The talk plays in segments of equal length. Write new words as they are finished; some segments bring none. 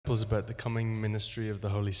disciples about the coming ministry of the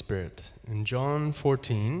Holy Spirit. In John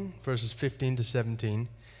 14, verses 15 to 17,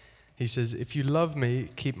 he says, "If you love me,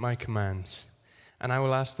 keep my commands, and I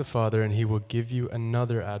will ask the Father, and he will give you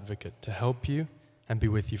another advocate to help you and be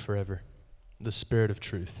with you forever, the Spirit of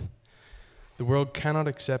truth. The world cannot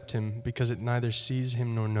accept him because it neither sees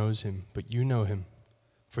him nor knows him, but you know him,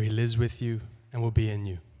 for he lives with you and will be in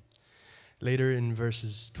you." Later in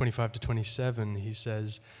verses 25 to 27, he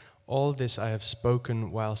says, "All this I have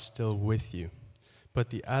spoken while still with you, but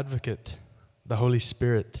the advocate, the Holy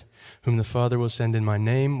Spirit, whom the Father will send in my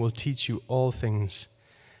name, will teach you all things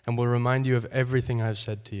and will remind you of everything I have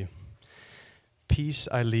said to you. Peace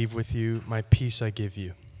I leave with you, my peace I give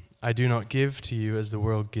you. I do not give to you as the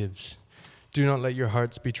world gives. Do not let your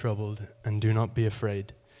hearts be troubled, and do not be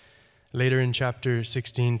afraid." Later in chapter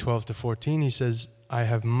 16, 12 to 14, he says, "I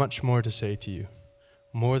have much more to say to you,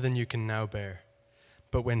 more than you can now bear.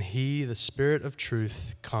 But when he, the Spirit of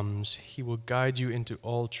truth, comes, he will guide you into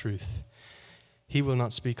all truth. He will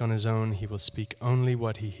not speak on his own, he will speak only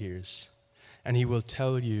what he hears. And he will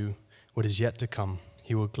tell you what is yet to come.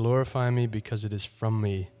 He will glorify me because it is from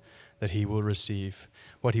me that he will receive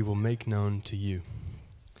what he will make known to you."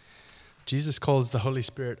 Jesus calls the Holy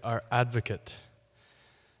Spirit our advocate.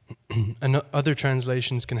 And other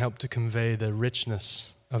translations can help to convey the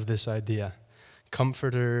richness of this idea.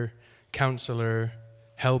 Comforter, counselor,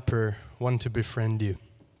 helper, one to befriend you.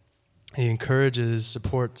 He encourages,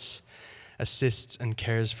 supports, assists, and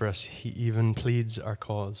cares for us. He even pleads our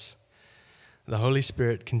cause. The Holy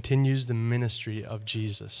Spirit continues the ministry of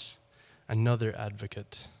Jesus, another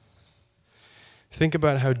advocate. Think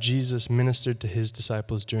about how Jesus ministered to his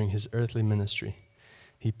disciples during his earthly ministry.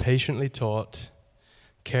 He patiently taught,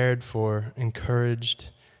 cared for, encouraged,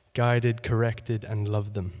 guided, corrected, and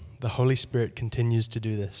loved them. The Holy Spirit continues to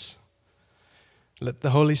do this. Let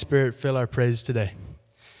the Holy Spirit fill our praise today.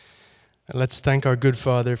 And let's thank our good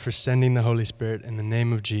Father for sending the Holy Spirit in the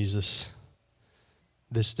name of Jesus,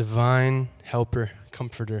 this divine helper,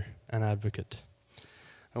 comforter, and advocate.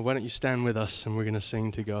 And why don't you stand with us, and we're going to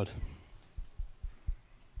sing to God.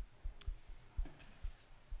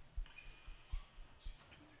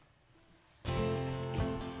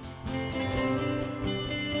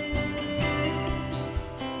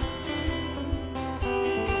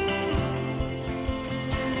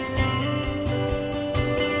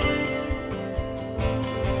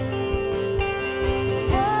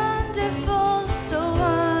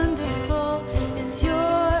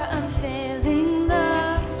 Your unfailing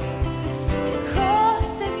love, your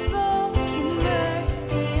cross is spoken.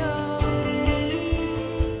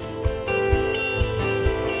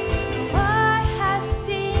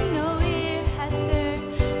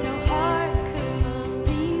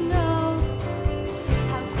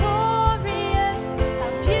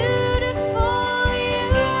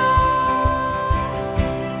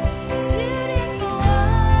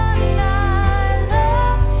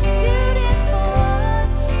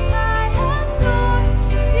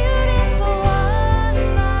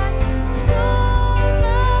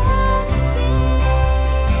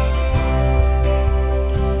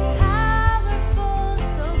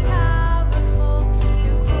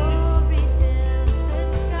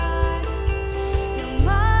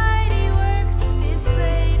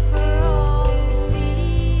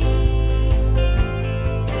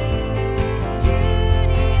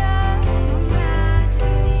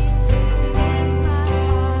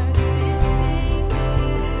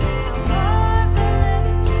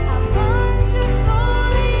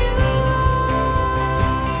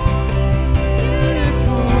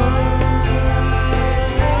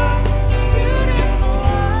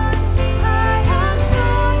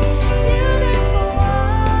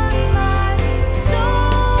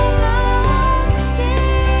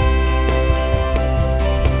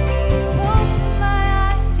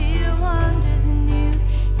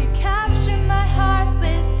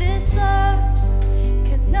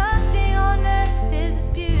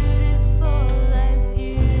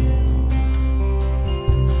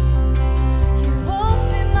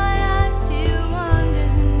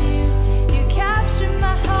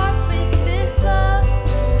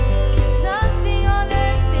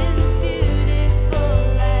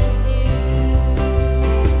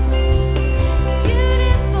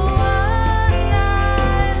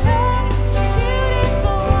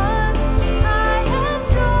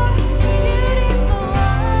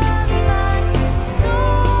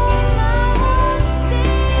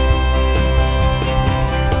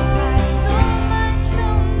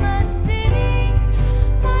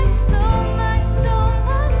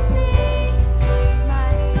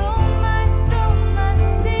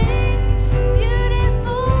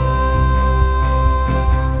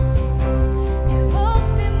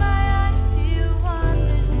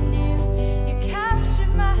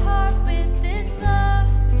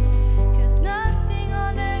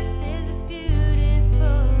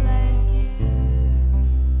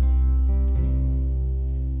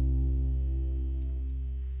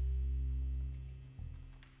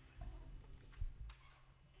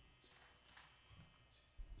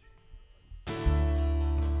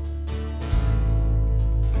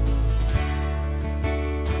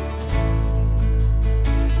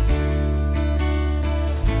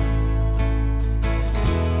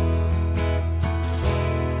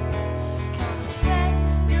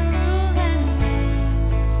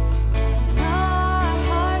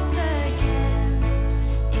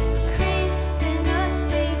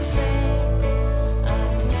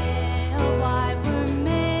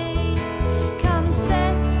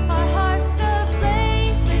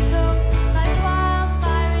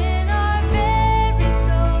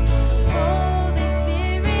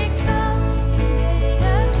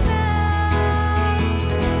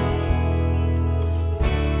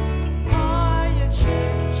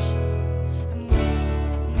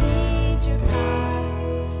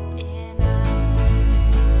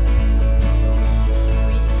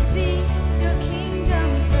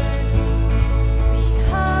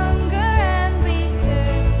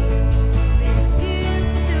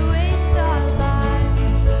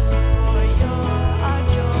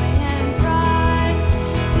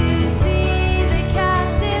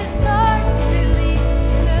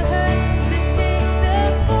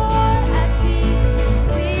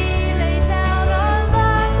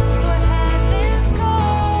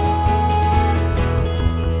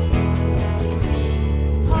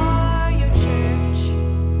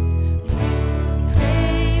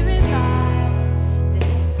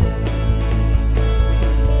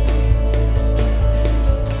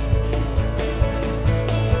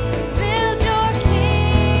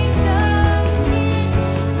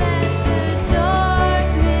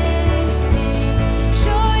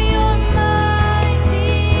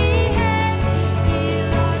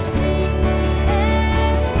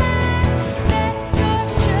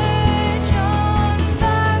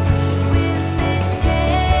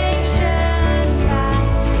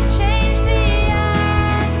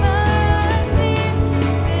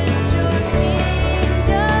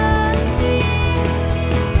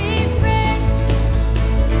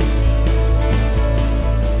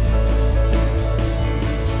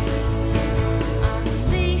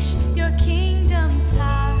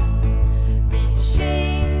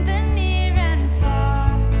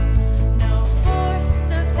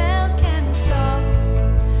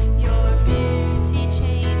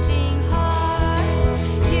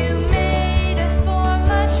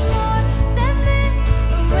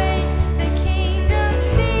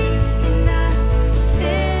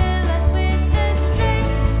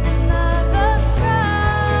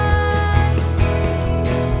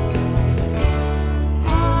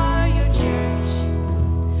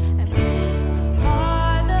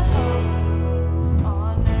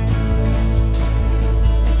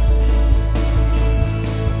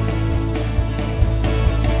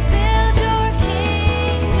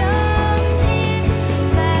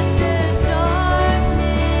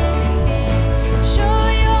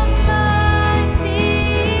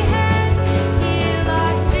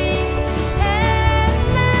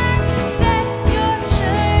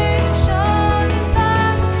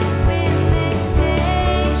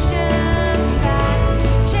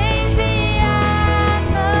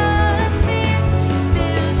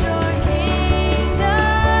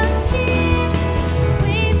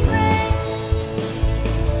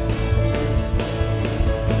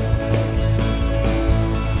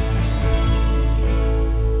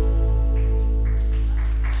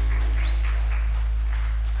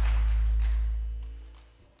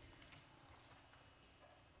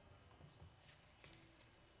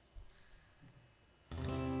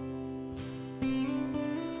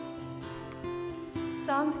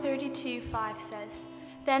 Psalm 32:5 says,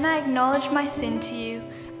 "Then I acknowledged my sin to you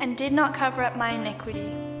and did not cover up my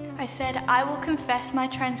iniquity. I said, I will confess my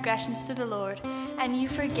transgressions to the Lord, and you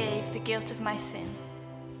forgave the guilt of my sin."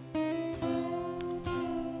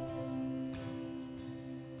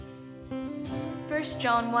 1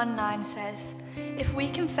 John 1:9 says, "If we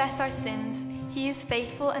confess our sins, he is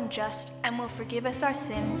faithful and just and will forgive us our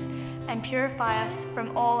sins and purify us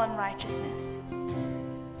from all unrighteousness."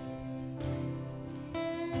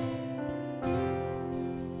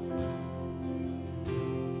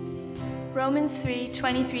 Romans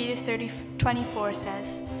 3:23-24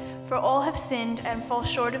 says, "For all have sinned and fall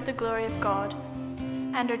short of the glory of God,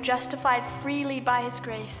 and are justified freely by his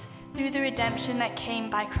grace through the redemption that came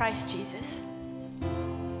by Christ Jesus."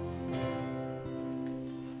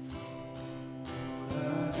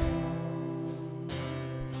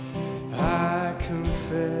 I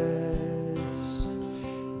confess,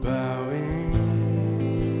 bowing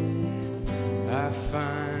in, I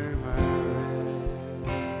find my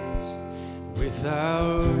rest.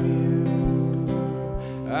 Without you,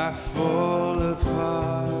 I fall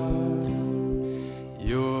apart.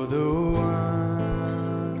 You're the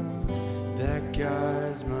one that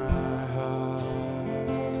guides my heart.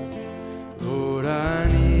 Lord, I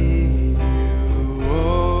need you.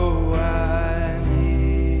 Oh, I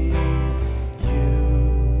need you.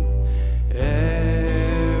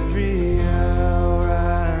 Every hour I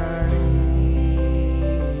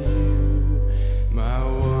need you. My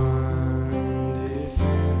one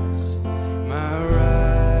defense, my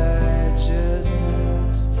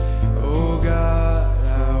righteousness. Oh God,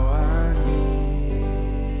 how I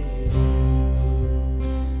need you.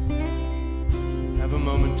 Have a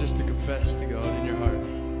moment just to confess to God in your heart.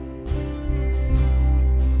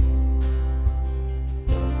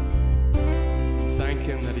 Thank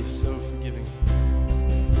Him that He's so forgiving.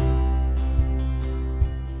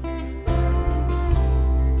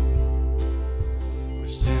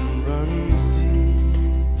 Where sin runs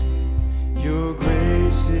deep, your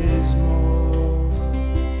grace is more.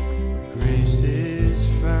 Where grace is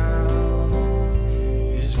found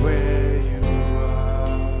is where you are,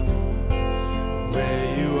 Lord.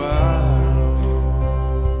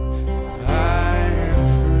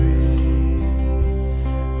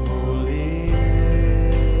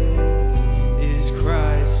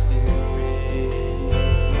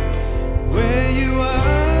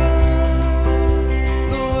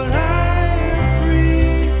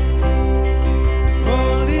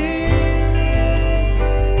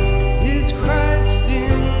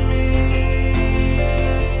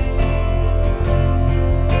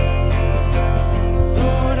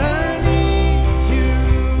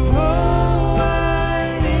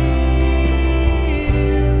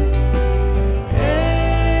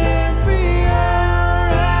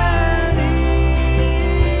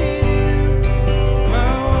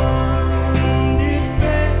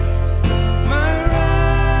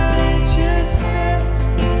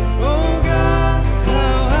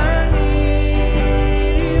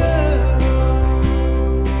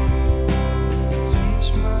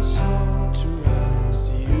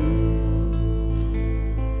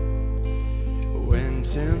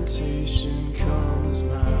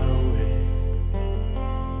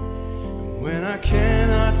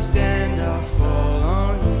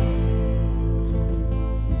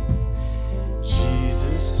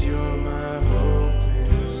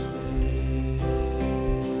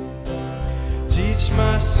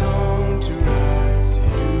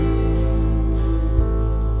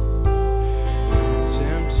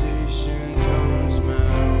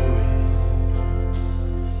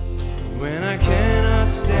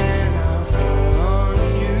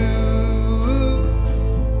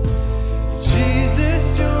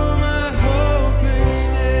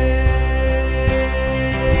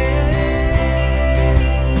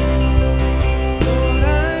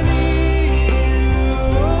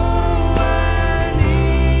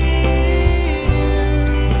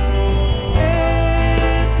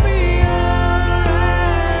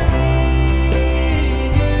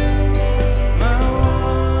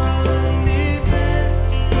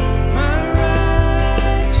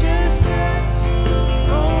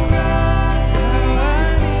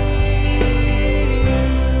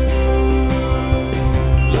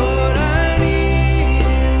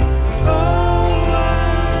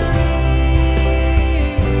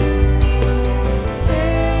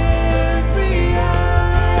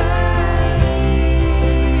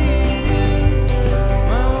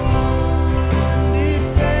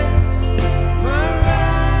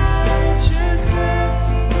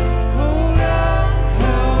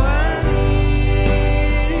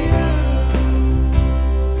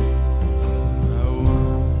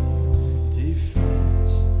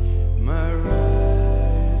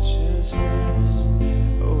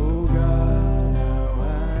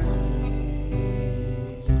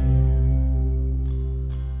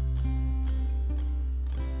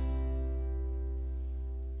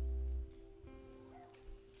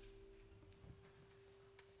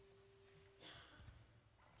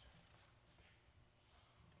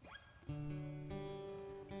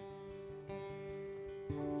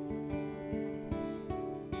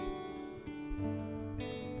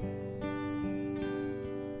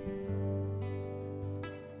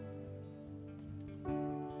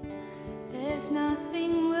 There's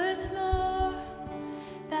nothing worth more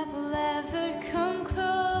that will ever come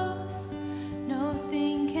close.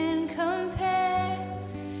 Nothing can compare.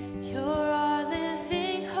 You're our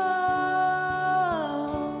living hope.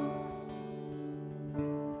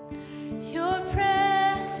 Your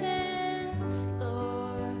presence,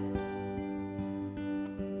 Lord.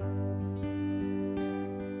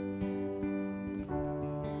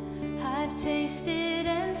 I've tasted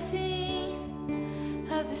and seen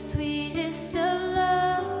of the sweetest of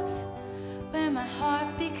loves, where my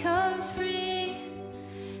heart becomes free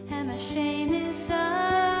and my shame is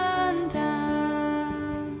undone.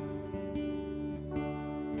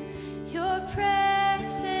 Your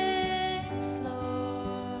presence,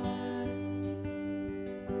 Lord.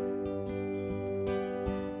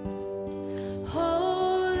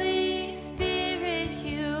 Holy Spirit,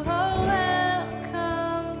 you are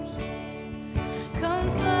welcome here.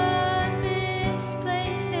 Come flood this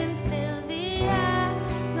place and fill the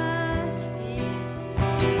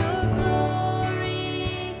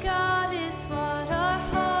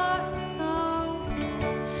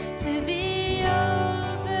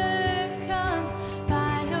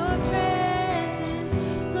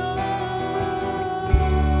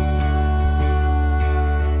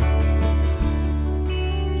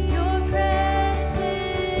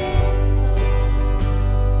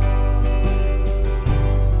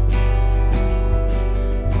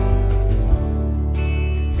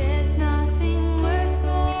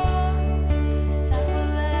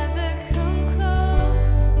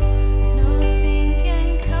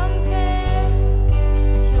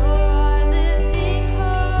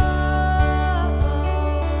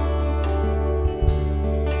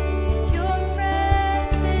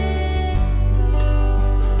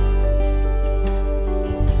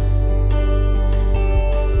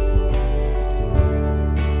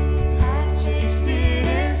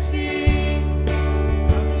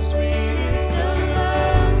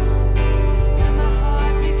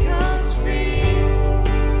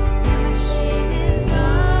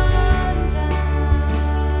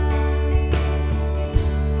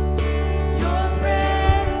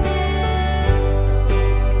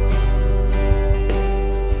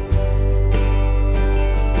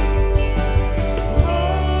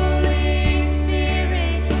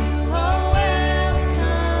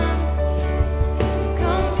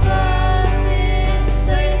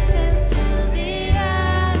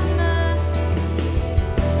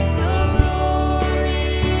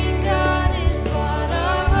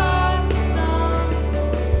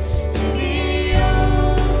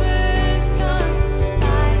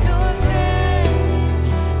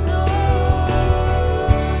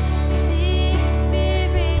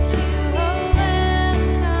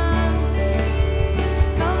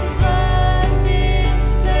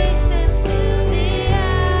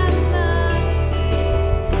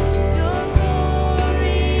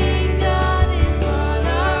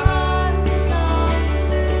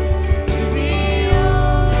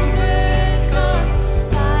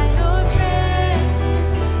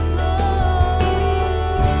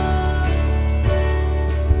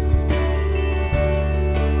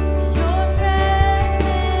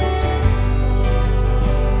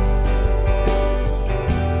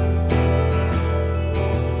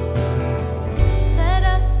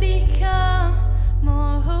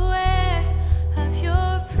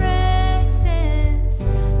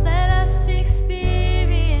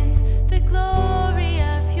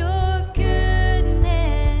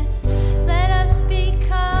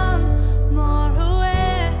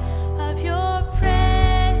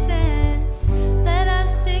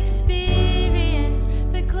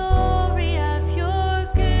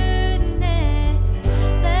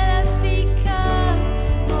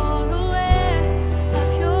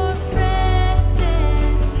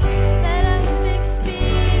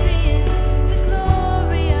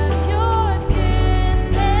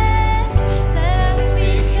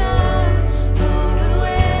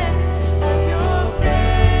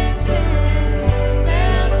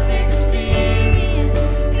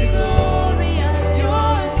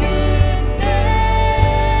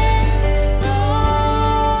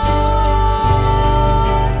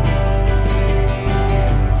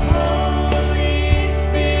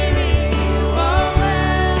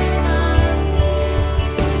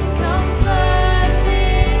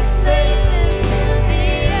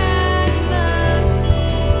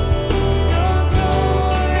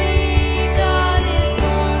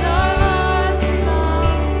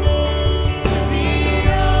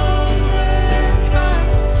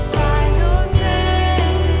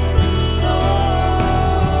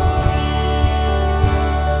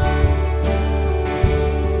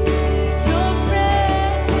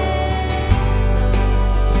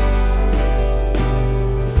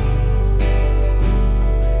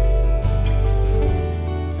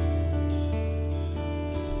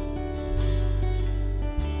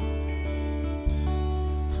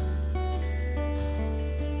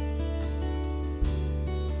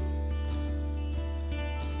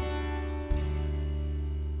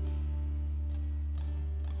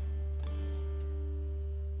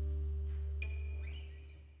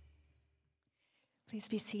Please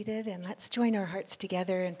be seated and let's join our hearts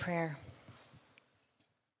together in prayer.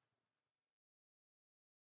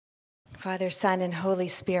 Father, Son, and Holy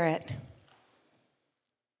Spirit,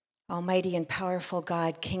 Almighty and powerful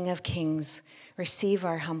God, King of Kings, receive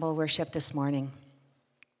our humble worship this morning.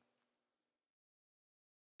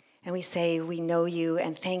 And we say we know you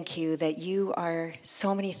and thank you that you are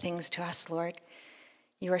so many things to us, Lord.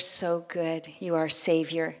 You are so good. You are a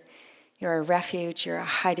Savior. You're a refuge. You're a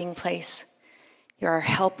hiding place. You're our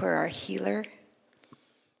helper, our healer,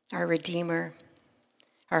 our Redeemer,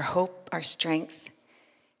 our hope, our strength,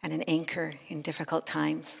 and an anchor in difficult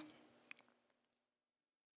times.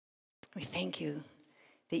 We thank you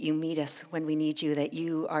that you meet us when we need you, that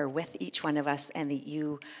you are with each one of us, and that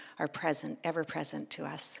you are present, ever present to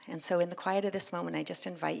us. And so in the quiet of this moment, I just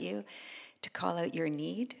invite you to call out your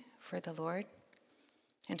need for the Lord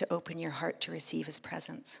and to open your heart to receive his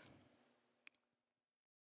presence.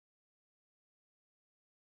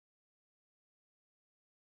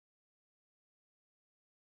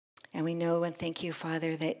 And we know and thank you,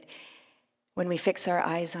 Father, that when we fix our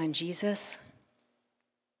eyes on Jesus,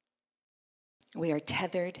 we are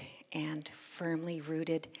tethered and firmly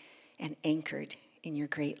rooted and anchored in your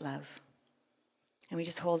great love. And we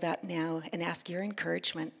just hold up now and ask your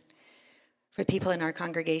encouragement for people in our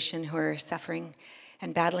congregation who are suffering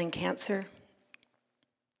and battling cancer,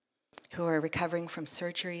 who are recovering from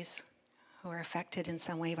surgeries, who are affected in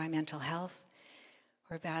some way by mental health,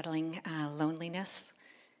 who are battling loneliness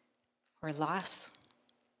or loss.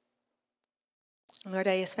 Lord,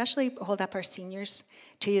 I especially hold up our seniors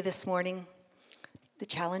to you this morning. The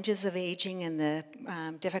challenges of aging and the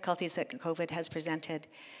difficulties that COVID has presented,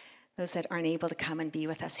 those that aren't able to come and be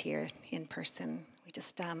with us here in person, we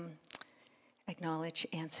just acknowledge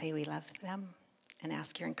and say we love them and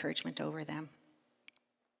ask your encouragement over them.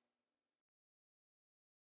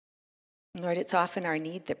 Lord, it's often our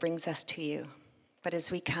need that brings us to you, but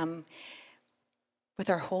as we come with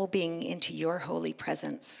our whole being into your holy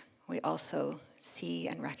presence, we also see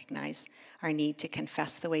and recognize our need to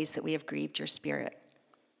confess the ways that we have grieved your Spirit.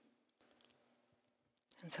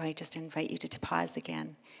 And so I just invite you to pause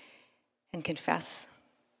again and confess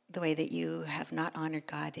the way that you have not honored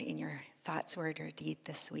God in your thoughts, word, or deed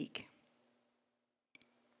this week.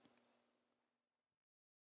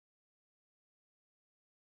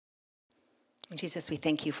 And Jesus, we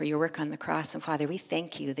thank you for your work on the cross. And Father, we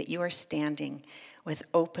thank you that you are standing with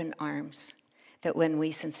open arms, that when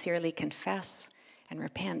we sincerely confess and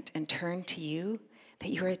repent and turn to you, that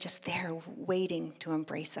you are just there waiting to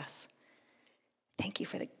embrace us. Thank you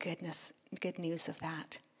for the good news of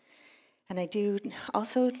that. And I do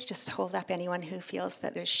also just hold up anyone who feels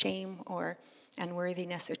that there's shame or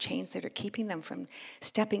unworthiness or chains that are keeping them from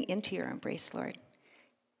stepping into your embrace, Lord.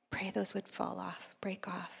 Pray those would fall off, break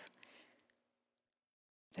off,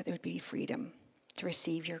 that there would be freedom to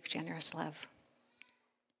receive your generous love.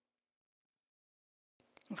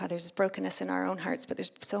 And Father, there's brokenness in our own hearts, but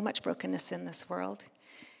there's so much brokenness in this world.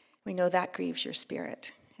 We know that grieves your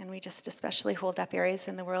Spirit. And we just especially hold up areas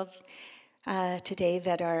in the world today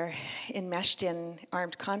that are enmeshed in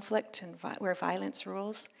armed conflict and where violence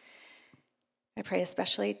rules. I pray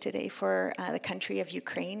especially today for the country of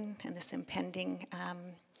Ukraine and this impending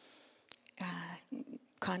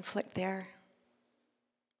conflict there.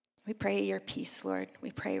 We pray your peace, Lord.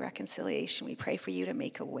 We pray reconciliation. We pray for you to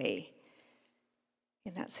make a way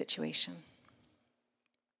in that situation.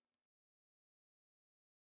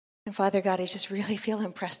 And Father God, I just really feel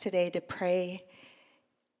impressed today to pray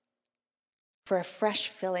for a fresh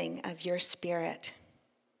filling of your Spirit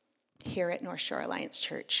here at North Shore Alliance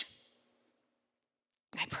Church.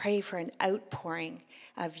 I pray for an outpouring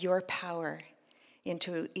of your power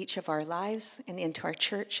into each of our lives and into our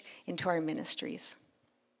church, into our ministries.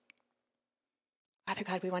 Father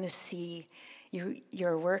God, we want to see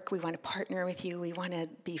your work. We want to partner with you. We want to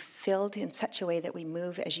be filled in such a way that we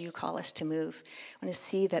move as you call us to move. I want to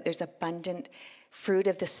see that there's abundant fruit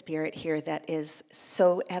of the Spirit here that is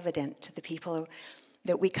so evident to the people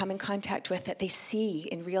that we come in contact with, that they see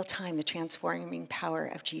in real time the transforming power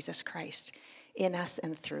of Jesus Christ in us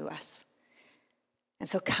and through us. And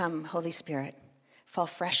so come, Holy Spirit, fall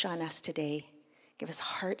fresh on us today. Give us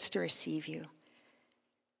hearts to receive you.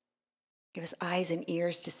 Give us eyes and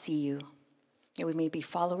ears to see you, that we may be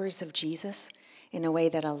followers of Jesus in a way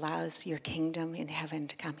that allows your kingdom in heaven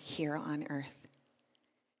to come here on earth.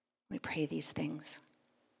 We pray these things.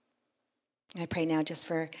 I pray now just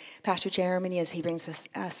for Pastor Jeremy as he brings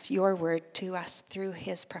us your word to us through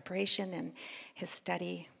his preparation and his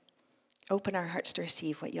study. Open our hearts to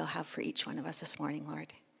receive what you'll have for each one of us this morning,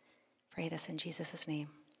 Lord. Pray this in Jesus' name.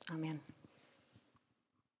 Amen.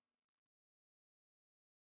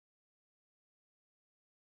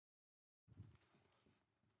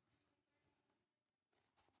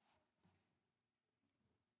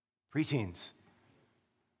 Preteens,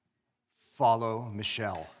 follow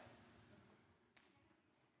Michelle.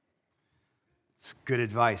 It's good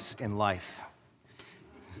advice in life.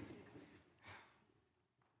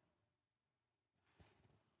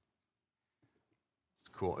 It's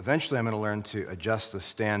cool. Eventually, I'm going to learn to adjust the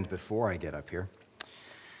stand before I get up here.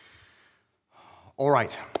 All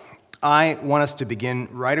right. I want us to begin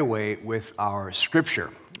right away with our scripture,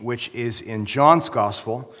 which is in John's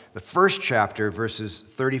Gospel, the first chapter, verses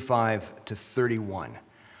 35 to 31.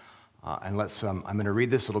 I'm going to read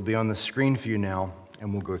this. It'll be on the screen for you now,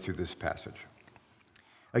 and we'll go through this passage.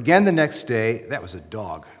 Again, the next day, that was a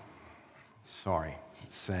dog. Sorry,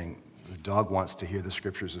 it's saying the dog wants to hear the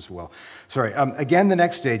scriptures as well. Sorry. Again, the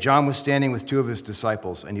next day, John was standing with two of his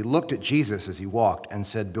disciples, and he looked at Jesus as he walked and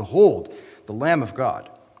said, "Behold, the Lamb of God."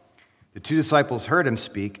 The two disciples heard him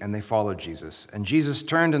speak, and they followed Jesus. And Jesus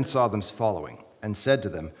turned and saw them following, and said to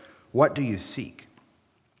them, "What do you seek?"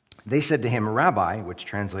 They said to him, "Rabbi," which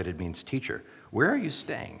translated means teacher, "where are you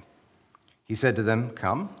staying?" He said to them,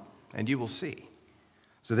 "Come, and you will see."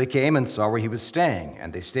 So they came and saw where he was staying,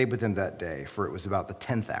 and they stayed with him that day, for it was about the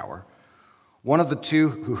 10th hour. One of the two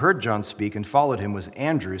who heard John speak and followed him was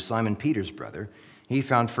Andrew, Simon Peter's brother. He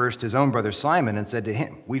found first his own brother Simon and said to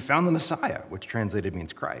him, "We found the Messiah," which translated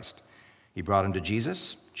means Christ. He brought him to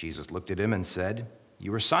Jesus. Jesus looked at him and said,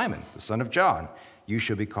 "You are Simon, the son of John. You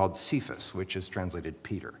shall be called Cephas," which is translated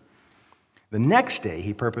Peter. The next day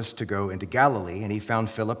he purposed to go into Galilee, and he found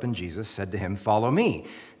Philip, and Jesus said to him, "Follow me."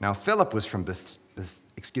 Now Philip was from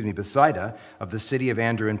Bethsaida, of the city of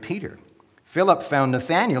Andrew and Peter. Philip found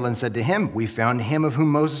Nathanael and said to him, "We found him of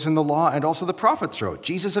whom Moses in the law and also the prophets wrote,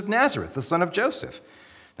 Jesus of Nazareth, the son of Joseph."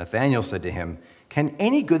 Nathanael said to him, "Can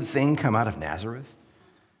any good thing come out of Nazareth?"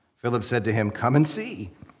 Philip said to him, "Come and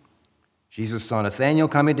see." Jesus saw Nathanael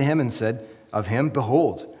coming to him and said of him,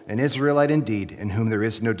 "Behold, an Israelite indeed, in whom there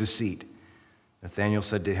is no deceit." Nathanael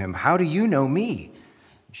said to him, "How do you know me?"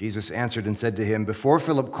 Jesus answered and said to him, "Before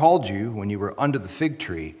Philip called you, when you were under the fig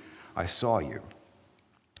tree, I saw you."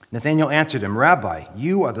 Nathanael answered him, "Rabbi,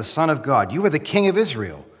 you are the Son of God. You are the King of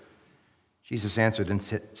Israel." Jesus answered and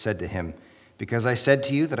said to him, "Because I said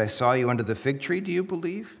to you that I saw you under the fig tree, do you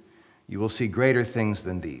believe? You will see greater things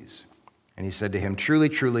than these." And he said to him, "Truly,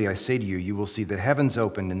 truly, I say to you, you will see the heavens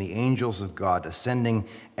opened and the angels of God ascending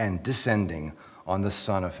and descending on the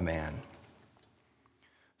Son of Man."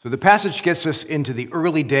 So the passage gets us into the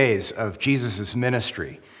early days of Jesus'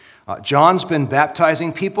 ministry. John's been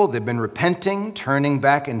baptizing people. They've been repenting, turning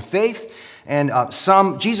back in faith. And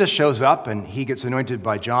Jesus shows up, and he gets anointed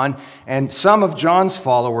by John. And some of John's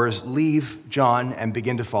followers leave John and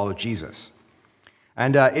begin to follow Jesus.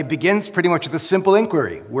 And it begins pretty much with a simple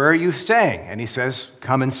inquiry. "Where are you staying?" And he says,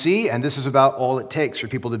 "Come and see." And this is about all it takes for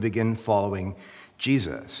people to begin following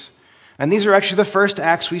Jesus. And these are actually the first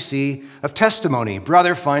acts we see of testimony.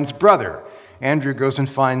 Brother finds brother. Andrew goes and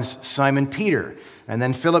finds Simon Peter. And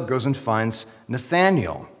then Philip goes and finds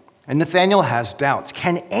Nathanael. And Nathanael has doubts.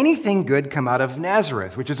 Can anything good come out of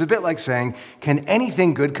Nazareth? Which is a bit like saying, can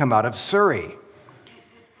anything good come out of Surrey?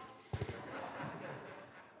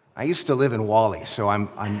 I used to live in Wally, so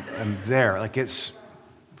I'm there.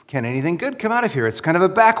 Can anything good come out of here? It's kind of a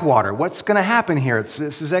backwater. What's going to happen here?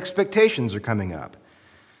 His expectations are coming up.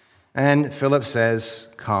 And Philip says,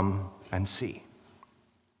 "Come and see.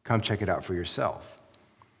 Come check it out for yourself."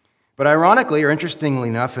 But ironically, or interestingly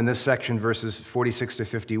enough, in this section, verses 46 to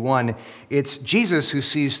 51, it's Jesus who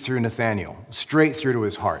sees through Nathanael, straight through to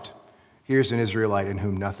his heart. Here's an Israelite in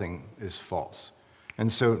whom nothing is false. And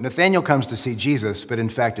so Nathanael comes to see Jesus, but in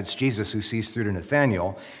fact it's Jesus who sees through to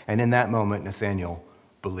Nathanael, and in that moment Nathanael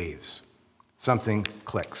believes. Something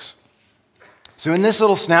clicks. So in this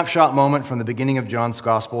little snapshot moment from the beginning of John's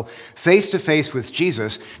Gospel, face to face with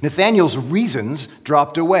Jesus, Nathanael's reasons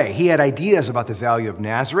dropped away. He had ideas about the value of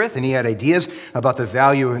Nazareth, and he had ideas about the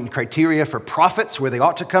value and criteria for prophets, where they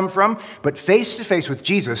ought to come from. But face to face with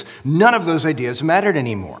Jesus, none of those ideas mattered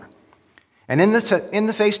anymore. And in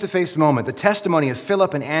the face-to-face moment, the testimony of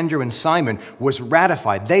Philip and Andrew and Simon was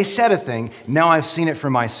ratified. They said a thing, now I've seen it for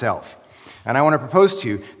myself. And I want to propose to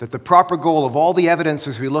you that the proper goal of all the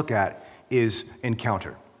evidences we look at is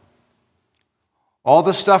encounter. All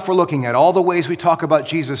the stuff we're looking at, all the ways we talk about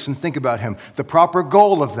Jesus and think about him, the proper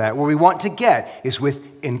goal of that, where we want to get, is with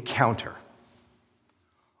encounter.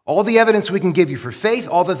 All the evidence we can give you for faith,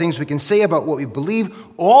 all the things we can say about what we believe,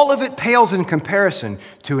 all of it pales in comparison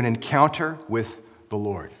to an encounter with the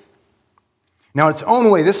Lord. Now, in its own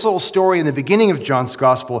way, this little story in the beginning of John's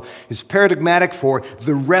Gospel is paradigmatic for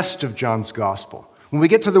the rest of John's Gospel. When we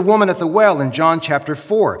get to the woman at the well in John chapter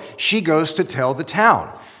 4, she goes to tell the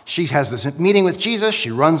town. She has this meeting with Jesus. She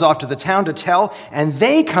runs off to the town to tell, and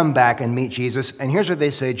they come back and meet Jesus. And here's what they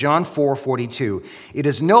say, John 4:42. It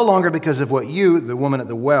is no longer because of what you, the woman at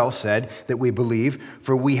the well, said that we believe,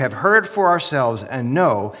 for we have heard for ourselves and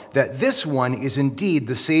know that this one is indeed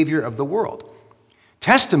the Savior of the world.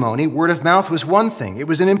 Testimony, word of mouth, was one thing. It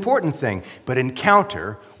was an important thing, but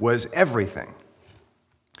encounter was everything.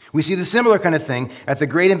 We see the similar kind of thing at the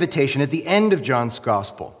great invitation at the end of John's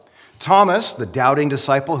gospel. Thomas, the doubting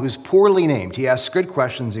disciple who's poorly named, he asks good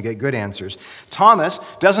questions to get good answers. Thomas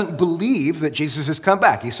doesn't believe that Jesus has come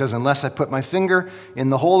back. He says, unless I put my finger in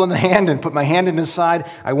the hole in the hand and put my hand in his side,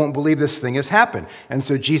 I won't believe this thing has happened. And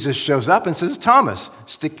so Jesus shows up and says, Thomas,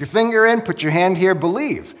 stick your finger in, put your hand here,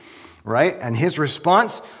 believe. Right? And his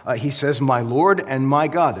response, he says, my Lord and my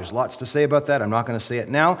God. There's lots to say about that. I'm not going to say it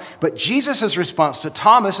now. But Jesus' response to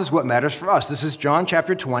Thomas is what matters for us. This is John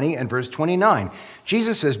chapter 20 and verse 29.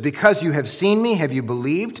 Jesus says, because you have seen me, have you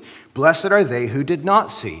believed? Blessed are they who did not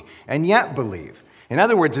see and yet believe. In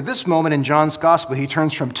other words, at this moment in John's gospel, he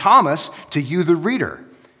turns from Thomas to you, the reader.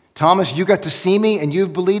 Thomas, you got to see me and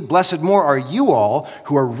you've believed. Blessed more are you all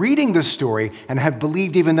who are reading this story and have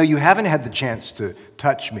believed even though you haven't had the chance to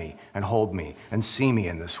touch me and hold me and see me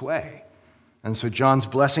in this way. And so John's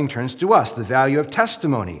blessing turns to us. The value of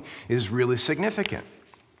testimony is really significant.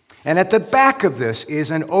 And at the back of this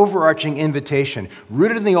is an overarching invitation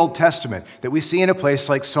rooted in the Old Testament that we see in a place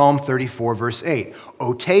like Psalm 34, verse 8.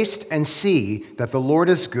 O taste and see that the Lord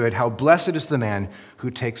is good. How blessed is the man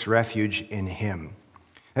who takes refuge in him.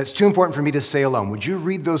 That's too important for me to say alone. Would you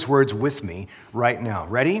read those words with me right now?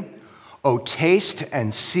 Ready? Oh, taste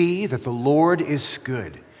and see that the Lord is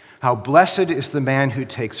good. How blessed is the man who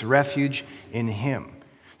takes refuge in him.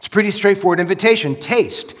 It's a pretty straightforward invitation.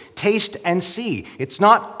 Taste and see. It's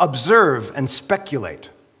not observe and speculate,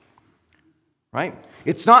 right?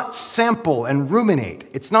 It's not sample and ruminate.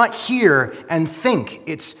 It's not hear and think.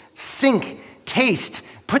 It's sink, taste.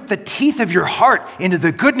 Put the teeth of your heart into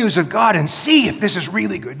the good news of God and see if this is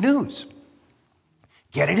really good news.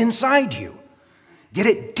 Get it inside you. Get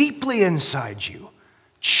it deeply inside you.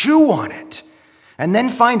 Chew on it. And then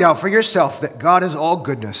find out for yourself that God is all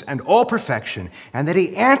goodness and all perfection and that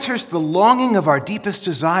he answers the longing of our deepest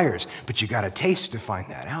desires. But you got to taste to find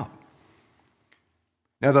that out.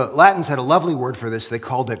 Now, the Latins had a lovely word for this. They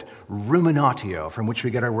called it ruminatio, from which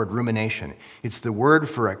we get our word rumination. It's the word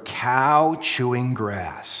for a cow chewing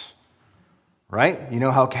grass, right? You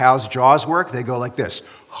know how cows' jaws work? They go like this,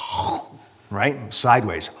 right?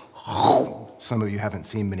 Sideways. Some of you haven't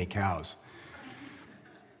seen many cows.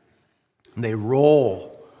 And they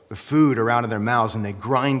roll the food around in their mouths and they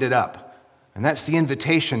grind it up. And that's the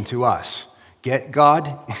invitation to us. Get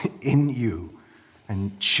God in you.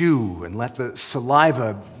 And chew and let the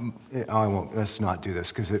saliva, let's not do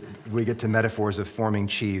this because we get to metaphors of forming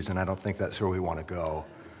cheese and I don't think that's where we want to go.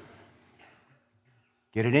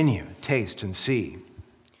 Get it in you, taste and see.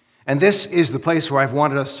 And this is the place where I've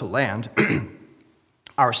wanted us to land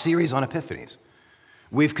our series on Epiphanies.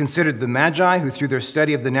 We've considered the Magi who through their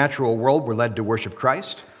study of the natural world were led to worship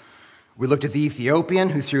Christ. We looked at the Ethiopian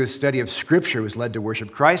who through his study of Scripture was led to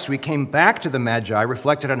worship Christ. We came back to the Magi,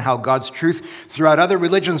 reflected on how God's truth throughout other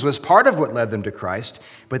religions was part of what led them to Christ.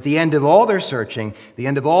 But the end of all their searching, the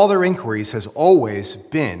end of all their inquiries has always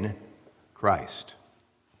been Christ.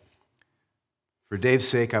 For Dave's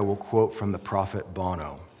sake, I will quote from the prophet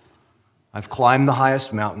Bono. I've climbed the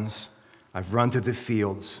highest mountains. I've run through the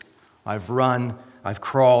fields. I've run, I've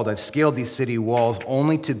crawled, I've scaled these city walls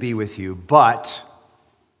only to be with you, but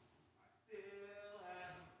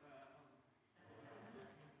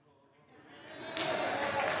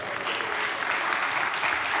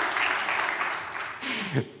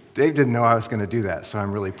Dave didn't know I was going to do that, so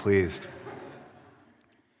I'm really pleased.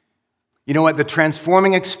 You know what? The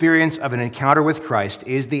transforming experience of an encounter with Christ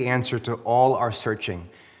is the answer to all our searching,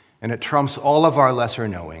 and it trumps all of our lesser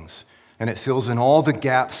knowings, and it fills in all the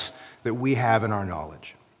gaps that we have in our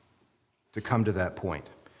knowledge to come to that point.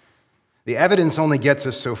 The evidence only gets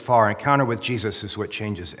us so far. Encounter with Jesus is what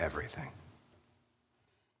changes everything.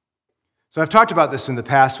 So I've talked about this in the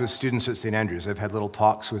past with students at St. Andrews. I've had little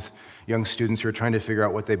talks with young students who are trying to figure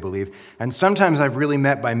out what they believe. And sometimes I've really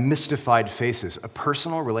met by mystified faces. A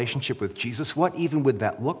personal relationship with Jesus? What even would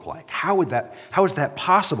that look like? How is that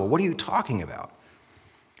possible? What are you talking about?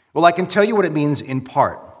 Well, I can tell you what it means in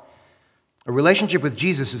part. A relationship with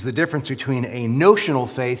Jesus is the difference between a notional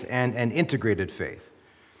faith and an integrated faith.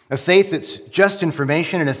 A faith that's just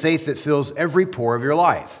information and a faith that fills every pore of your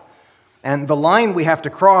life. And the line we have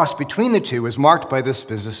to cross between the two is marked by this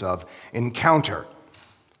business of encounter.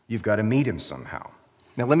 You've got to meet him somehow.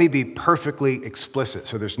 Now, let me be perfectly explicit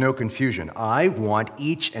so there's no confusion. I want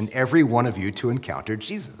each and every one of you to encounter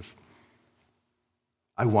Jesus.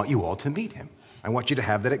 I want you all to meet him. I want you to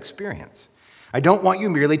have that experience. I don't want you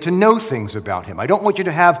merely to know things about him. I don't want you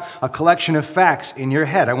to have a collection of facts in your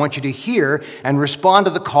head. I want you to hear and respond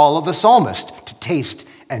to the call of the psalmist, to taste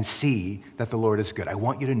and see that the Lord is good. I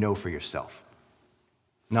want you to know for yourself,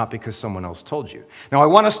 not because someone else told you. Now, I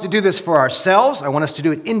want us to do this for ourselves. I want us to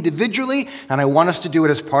do it individually, and I want us to do it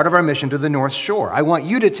as part of our mission to the North Shore. I want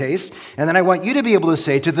you to taste, and then I want you to be able to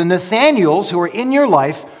say to the Nathaniels who are in your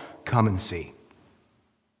life, come and see.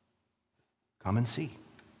 Come and see.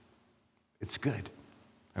 It's good.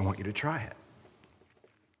 I want you to try it.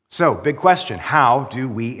 So, big question. How do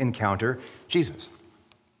we encounter Jesus?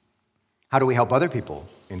 How do we help other people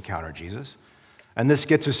encounter Jesus? And this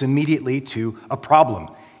gets us immediately to a problem.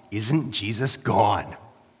 Isn't Jesus gone?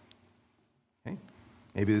 Okay.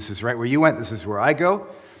 Maybe this is right where you went. This is where I go.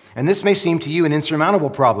 And this may seem to you an insurmountable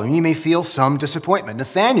problem. You may feel some disappointment.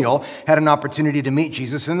 Nathanael had an opportunity to meet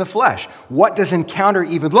Jesus in the flesh. What does encounter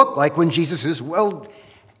even look like when Jesus is, well,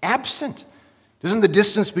 absent? Isn't the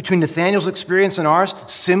distance between Nathanael's experience and ours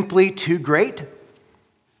simply too great?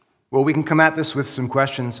 Well, we can come at this with some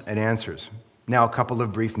questions and answers. Now, a couple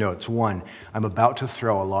of brief notes. One, I'm about to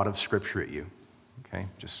throw a lot of scripture at you. Okay,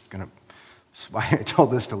 just gonna. I told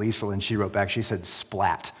this to Lisa, and she wrote back. She said,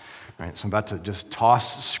 "Splat." Right, so I'm about to just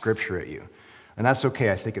toss scripture at you, and that's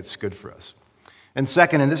okay. I think it's good for us. And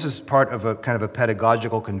second, and this is part of a kind of a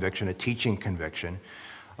pedagogical conviction, a teaching conviction.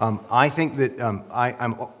 I think that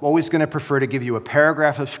I'm always going to prefer to give you a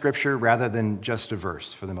paragraph of scripture rather than just a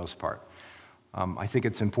verse for the most part. I think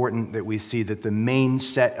it's important that we see that the main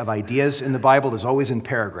set of ideas in the Bible is always in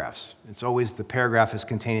paragraphs. It's always the paragraph is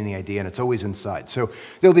containing the idea, and it's always inside. So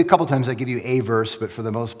there'll be a couple times I give you a verse, but for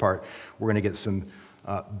the most part, we're going to get some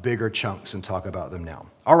bigger chunks and talk about them now.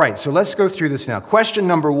 All right, so let's go through this now. Question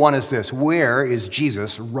number one is this: where is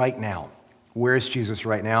Jesus right now? Where is Jesus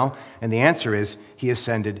right now? And the answer is, he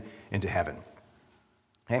ascended into heaven.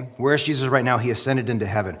 Okay? Where is Jesus right now? He ascended into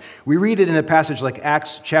heaven. We read it in a passage like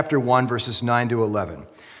Acts chapter 1, verses 9 to 11.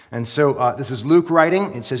 And so this is Luke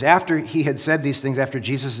writing. It says, after he had said these things, after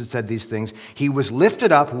Jesus had said these things, he was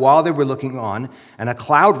lifted up while they were looking on, and a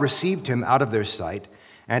cloud received him out of their sight.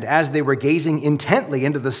 And as they were gazing intently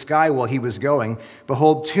into the sky while he was going,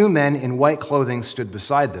 behold, two men in white clothing stood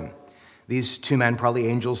beside them. These two men, probably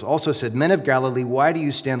angels, also said, Men of Galilee, why do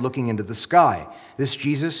you stand looking into the sky? This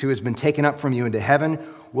Jesus, who has been taken up from you into heaven,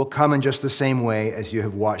 will come in just the same way as you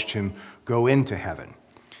have watched him go into heaven.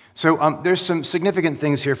 So there's some significant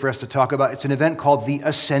things here for us to talk about. It's an event called the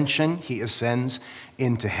Ascension. He ascends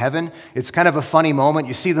into heaven. It's kind of a funny moment.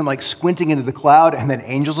 You see them like squinting into the cloud, and then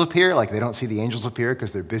angels appear. Like they don't see the angels appear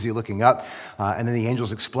because they're busy looking up. And then the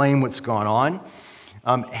angels explain what's gone on.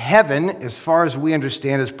 Heaven, as far as we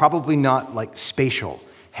understand, is probably not like spatial.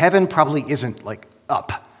 Heaven probably isn't like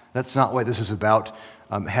up. That's not what this is about.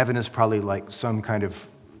 Heaven is probably like some kind of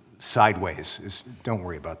sideways. Don't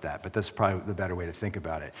worry about that, but that's probably the better way to think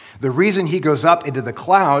about it. The reason he goes up into the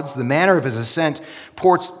clouds, the manner of his ascent,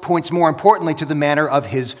 points more importantly to the manner of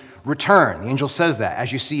his return. The angel says that.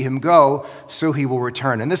 As you see him go, so he will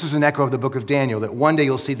return. And this is an echo of the book of Daniel, that one day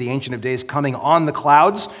you'll see the Ancient of Days coming on the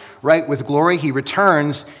clouds, right, with glory. He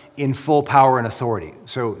returns in full power and authority.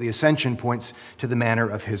 So the ascension points to the manner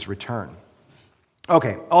of his return.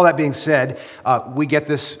 Okay, all that being said, we get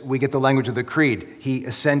the language of the creed. He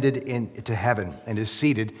ascended into heaven and is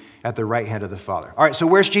seated at the right hand of the Father. All right, so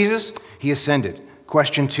where's Jesus? He ascended.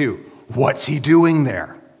 Question 2, what's he doing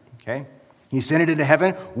there? Okay, he ascended into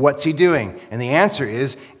heaven. What's he doing? And the answer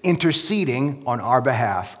is interceding on our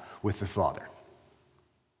behalf with the Father.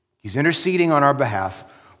 He's interceding on our behalf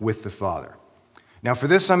with the Father. Now, for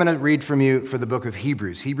this, I'm going to read from you for the book of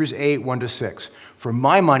Hebrews, Hebrews 8, 1-6. For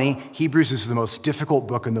my money, Hebrews is the most difficult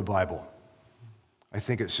book in the Bible. I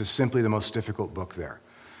think it's just simply the most difficult book there.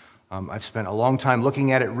 I've spent a long time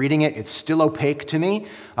looking at it, reading it. It's still opaque to me,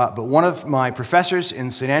 but one of my professors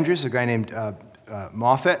in St. Andrews, a guy named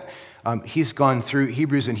Moffat, he's gone through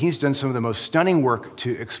Hebrews, and he's done some of the most stunning work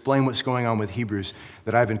to explain what's going on with Hebrews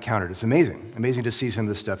that I've encountered. It's amazing. Amazing to see some of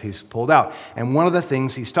the stuff he's pulled out. And one of the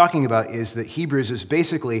things he's talking about is that Hebrews is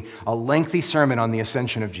basically a lengthy sermon on the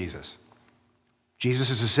ascension of Jesus. Jesus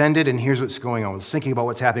has ascended, and here's what's going on. Let's thinking about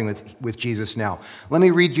what's happening with Jesus now. Let me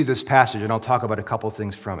read you this passage, and I'll talk about a couple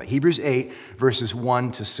things from it. Hebrews 8, verses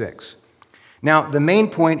 1-6. Now, the main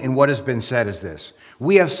point in what has been said is this.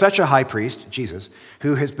 We have such a high priest, Jesus,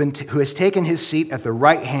 who has taken his seat at the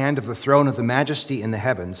right hand of the throne of the majesty in the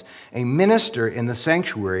heavens, a minister in the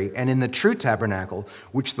sanctuary and in the true tabernacle,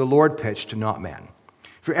 which the Lord pitched, not man.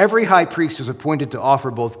 For every high priest is appointed to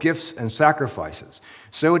offer both gifts and sacrifices.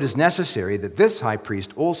 So it is necessary that this high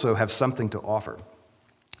priest also have something to offer.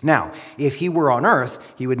 Now, if he were on earth,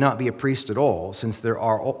 he would not be a priest at all, since there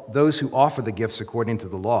are those who offer the gifts according to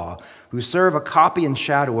the law, who serve a copy and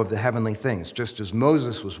shadow of the heavenly things, just as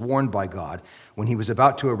Moses was warned by God when he was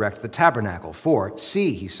about to erect the tabernacle. For,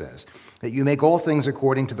 see, he says, that you make all things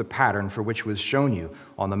according to the pattern for which was shown you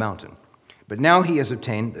on the mountain. But now he has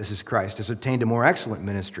obtained, this is Christ, has obtained a more excellent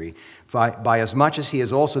ministry by as much as he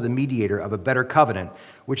is also the mediator of a better covenant,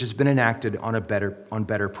 which has been enacted on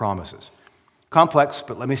better promises. Complex,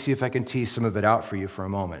 but let me see if I can tease some of it out for you for a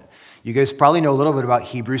moment. You guys probably know a little bit about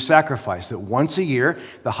Hebrew sacrifice, that once a year,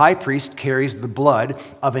 the high priest carries the blood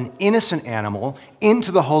of an innocent animal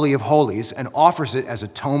into the Holy of Holies and offers it as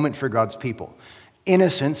atonement for God's people.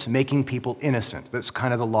 Innocence making people innocent. That's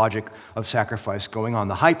kind of the logic of sacrifice going on.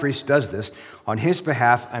 The high priest does this on his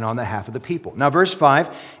behalf and on behalf of the people. Now, verse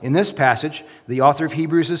 5, in this passage, the author of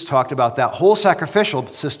Hebrews has talked about that whole sacrificial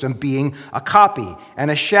system being a copy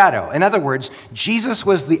and a shadow. In other words, Jesus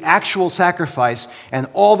was the actual sacrifice, and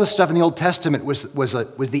all the stuff in the Old Testament was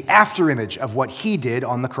the afterimage of what he did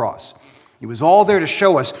on the cross. It was all there to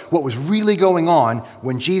show us what was really going on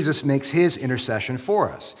when Jesus makes his intercession for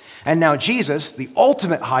us. And now Jesus, the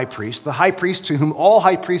ultimate high priest, the high priest to whom all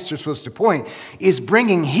high priests are supposed to point, is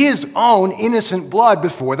bringing his own innocent blood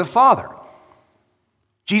before the Father.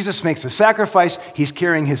 Jesus makes a sacrifice. He's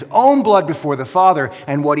carrying his own blood before the Father.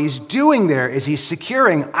 And what he's doing there is he's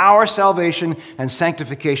securing our salvation and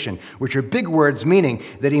sanctification, which are big words meaning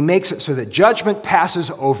that he makes it so that judgment passes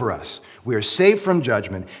over us. We are saved from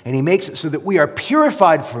judgment, and he makes it so that we are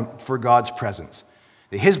purified for God's presence.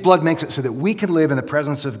 That his blood makes it so that we can live in the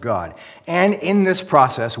presence of God. And in this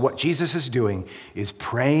process, what Jesus is doing is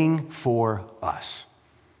praying for us,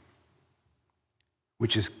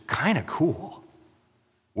 which is kind of cool.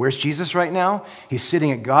 Where's Jesus right now? He's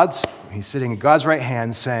sitting at God's right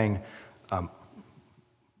hand saying,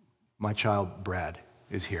 my child Brad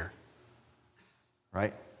is here,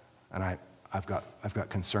 right? And I've got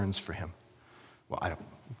concerns for him. Well,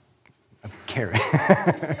 I care.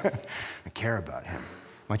 I care about him.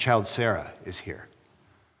 My child Sarah is here.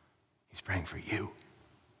 He's praying for you.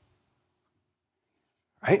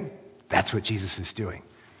 Right? That's what Jesus is doing.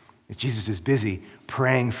 Jesus is busy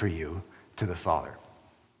praying for you to the Father.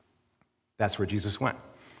 That's where Jesus went.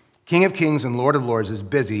 King of Kings and Lord of Lords is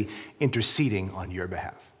busy interceding on your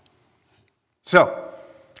behalf. So,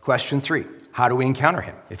 question 3. How do we encounter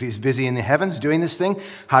him? If he's busy in the heavens doing this thing,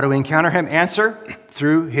 how do we encounter him? Answer,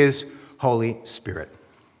 through his Holy Spirit.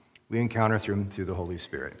 We encounter him through the Holy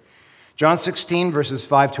Spirit. John 16, verses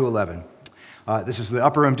 5 to 11. This is the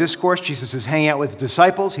upper room discourse. Jesus is hanging out with the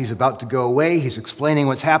disciples. He's about to go away. He's explaining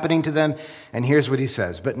what's happening to them. And here's what he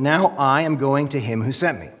says. But now I am going to him who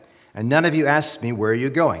sent me. And none of you asks me, where are you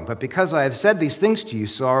going? But because I have said these things to you,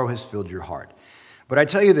 sorrow has filled your heart. But I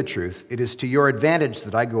tell you the truth, it is to your advantage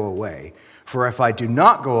that I go away. For if I do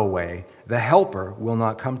not go away, the Helper will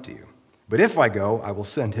not come to you. But if I go, I will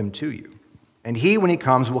send him to you. And he, when he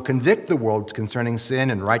comes, will convict the world concerning sin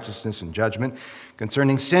and righteousness and judgment,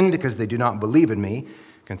 concerning sin because they do not believe in me,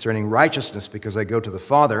 concerning righteousness because I go to the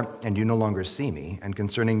Father and you no longer see me, and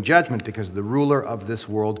concerning judgment because the ruler of this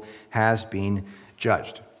world has been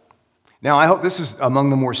judged. Now, I hope this is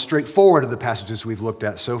among the more straightforward of the passages we've looked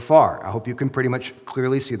at so far. I hope you can pretty much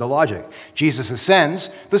clearly see the logic. Jesus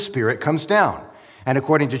ascends, the Spirit comes down. And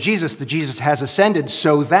according to Jesus, Jesus has ascended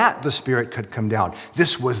so that the Spirit could come down.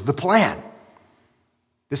 This was the plan.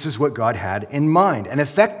 This is what God had in mind. And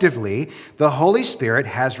effectively, the Holy Spirit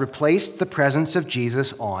has replaced the presence of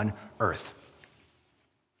Jesus on earth.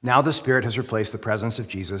 Now the Spirit has replaced the presence of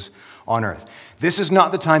Jesus on earth. This is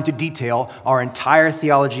not the time to detail our entire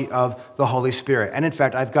theology of the Holy Spirit. And in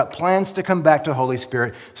fact, I've got plans to come back to Holy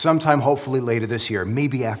Spirit sometime hopefully later this year,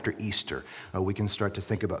 maybe after Easter. We can start to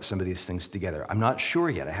think about some of these things together. I'm not sure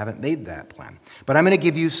yet. I haven't made that plan. But I'm going to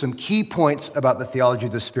give you some key points about the theology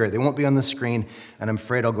of the Spirit. They won't be on the screen, and I'm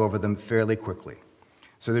afraid I'll go over them fairly quickly.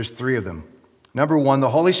 So there's 3 of them. Number 1, the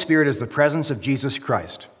Holy Spirit is the presence of Jesus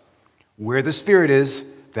Christ. Where the Spirit is,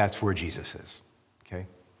 that's where Jesus is, okay?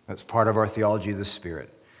 That's part of our theology of the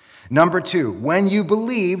Spirit. Number 2, when you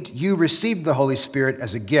believed, you received the Holy Spirit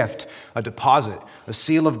as a gift, a deposit, a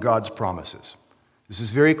seal of God's promises. This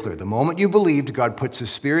is very clear. The moment you believed, God puts His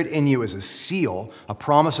Spirit in you as a seal, a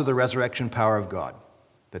promise of the resurrection power of God,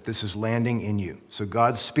 that this is landing in you. So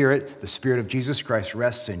God's Spirit, the Spirit of Jesus Christ,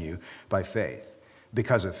 rests in you by faith,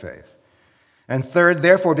 because of faith. And third,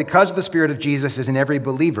 therefore, because the Spirit of Jesus is in every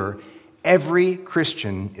believer, every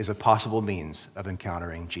Christian is a possible means of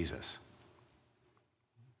encountering Jesus.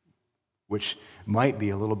 which might be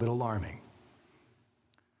a little bit alarming.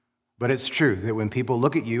 But it's true that when people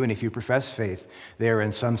look at you, and if you profess faith, they are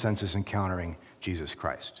in some senses encountering Jesus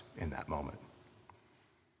Christ in that moment.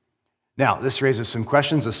 Now, this raises some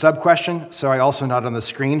questions. A sub-question, sorry, also not on the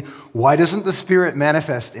screen. Why doesn't the Spirit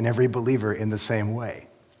manifest in every believer in the same way?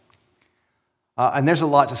 And there's a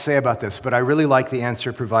lot to say about this, but I really like the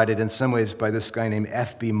answer provided in some ways by this guy named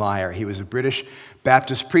F.B. Meyer. He was a British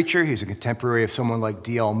Baptist preacher. He's a contemporary of someone like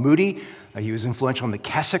D.L. Moody. He was influential in the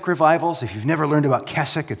Keswick revivals. If you've never learned about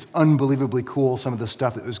Keswick, it's unbelievably cool, some of the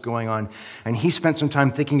stuff that was going on. And he spent some time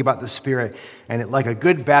thinking about the Spirit, and like a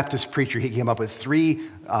good Baptist preacher, he came up with three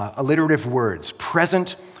alliterative words: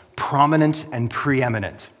 present, prominent, and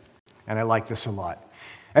preeminent. And I like this a lot.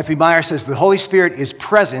 F.B. Meyer says the Holy Spirit is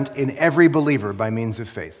present in every believer by means of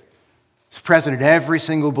faith. It's present in every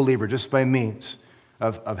single believer just by means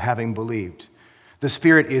of having believed. The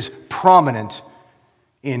Spirit is prominent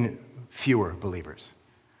in fewer believers,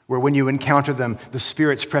 where when you encounter them, the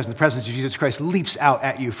Spirit's presence, the presence of Jesus Christ leaps out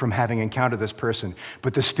at you from having encountered this person.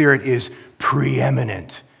 But the Spirit is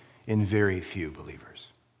preeminent in very few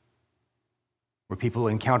believers, where people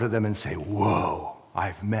encounter them and say, whoa,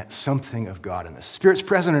 I've met something of God in this. Spirit's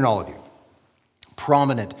present in all of you,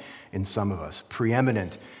 prominent in some of us,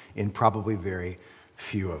 preeminent in probably very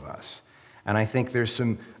few of us. And I think there's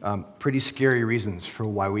some pretty scary reasons for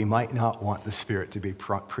why we might not want the Spirit to be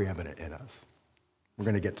preeminent in us. We're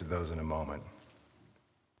going to get to those in a moment.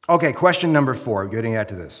 Okay, question number 4, getting out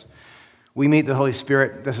to this. We meet the Holy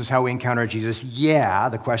Spirit. This is how we encounter Jesus. Yeah,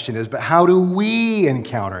 the question is, but how do we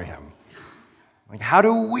encounter him? Like, how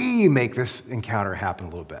do we make this encounter happen a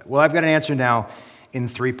little bit? Well, I've got an answer now in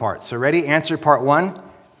 3 parts. So ready? Answer part 1,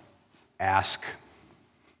 ask.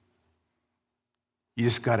 You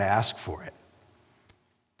just got to ask for it.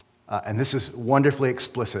 And this is wonderfully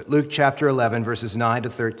explicit. Luke chapter 11, verses 9 to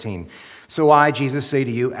 13. So I, Jesus, say to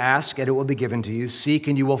you, ask and it will be given to you. Seek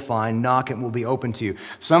and you will find. Knock and it will be open to you.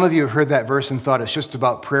 Some of you have heard that verse and thought it's just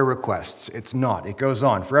about prayer requests. It's not. It goes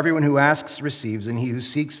on. For everyone who asks receives, and he who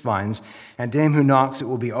seeks finds, and to him who knocks it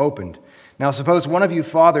will be opened. Now suppose one of you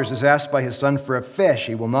fathers is asked by his son for a fish.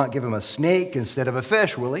 He will not give him a snake instead of a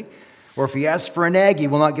fish, will he? Or if he asks for an egg, he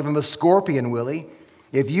will not give him a scorpion, will he?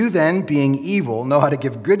 If you then, being evil, know how to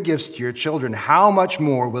give good gifts to your children, how much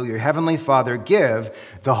more will your heavenly Father give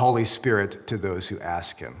the Holy Spirit to those who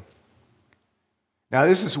ask him? Now,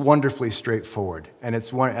 this is wonderfully straightforward, and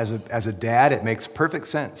it's one, as a dad, it makes perfect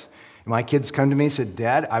sense. My kids come to me and said,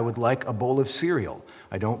 Dad, I would like a bowl of cereal.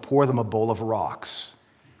 I don't pour them a bowl of rocks.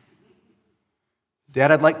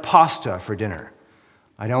 Dad, I'd like pasta for dinner.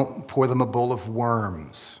 I don't pour them a bowl of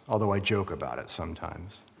worms, although I joke about it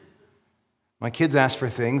sometimes. My kids ask for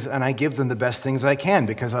things, and I give them the best things I can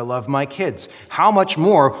because I love my kids. How much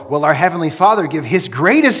more will our Heavenly Father give his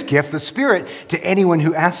greatest gift, the Spirit, to anyone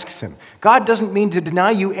who asks him? God doesn't mean to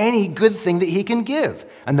deny you any good thing that he can give.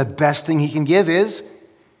 And the best thing he can give is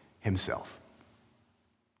himself.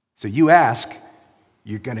 So you ask,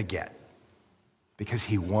 you're going to get. Because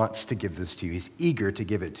he wants to give this to you. He's eager to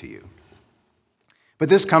give it to you. But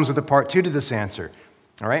this comes with a part 2 to this answer.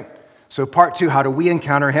 All right? So part 2, how do we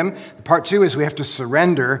encounter him? Part 2 is we have to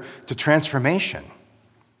surrender to transformation.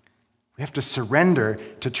 We have to surrender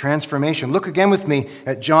to transformation. Look again with me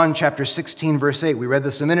at John chapter 16, verse 8. We read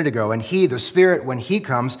this a minute ago. And he, the Spirit, when he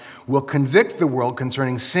comes, will convict the world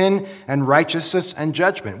concerning sin and righteousness and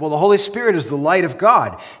judgment. Well, the Holy Spirit is the light of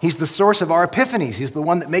God. He's the source of our epiphanies. He's the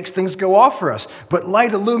one that makes things go off for us. But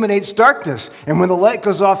light illuminates darkness. And when the light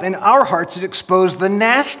goes off in our hearts, it exposes the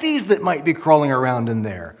nasties that might be crawling around in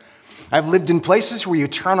there. I've lived in places where you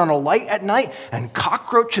turn on a light at night and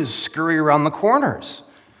cockroaches scurry around the corners.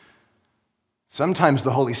 Sometimes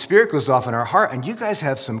the Holy Spirit goes off in our heart, and you guys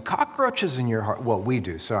have some cockroaches in your heart. Well, we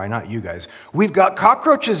do. Sorry, not you guys. We've got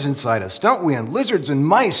cockroaches inside us, don't we? And lizards and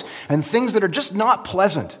mice and things that are just not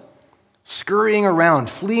pleasant, scurrying around,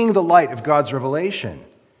 fleeing the light of God's revelation.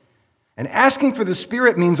 And asking for the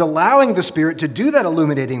Spirit means allowing the Spirit to do that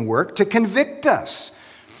illuminating work to convict us.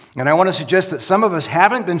 And I want to suggest that some of us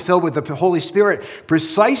haven't been filled with the Holy Spirit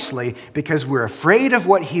precisely because we're afraid of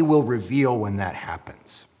what he will reveal when that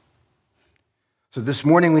happens. So this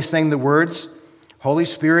morning we sang the words, Holy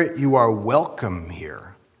Spirit, you are welcome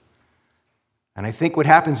here. And I think what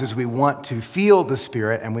happens is we want to feel the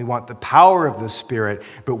Spirit and we want the power of the Spirit,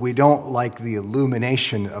 but we don't like the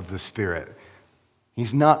illumination of the Spirit.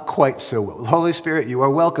 He's not quite so well. Holy Spirit, you are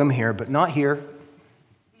welcome here, but not here.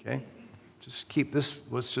 Okay? Just keep this,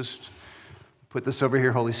 let's just put this over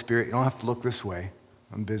here, Holy Spirit. You don't have to look this way.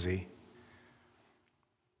 I'm busy.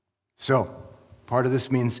 So, part of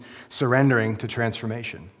this means surrendering to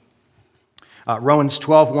transformation. Romans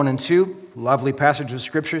 12, 1 and 2, lovely passage of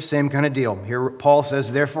Scripture, same kind of deal. Here Paul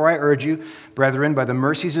says, "Therefore I urge you, brethren, by the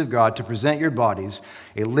mercies of God, to present your bodies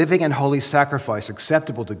a living and holy sacrifice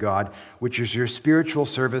acceptable to God, which is your spiritual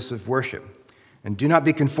service of worship. And do not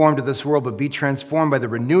be conformed to this world, but be transformed by the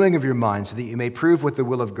renewing of your mind, so that you may prove what the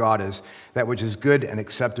will of God is, that which is good and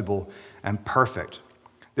acceptable and perfect."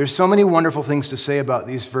 There's so many wonderful things to say about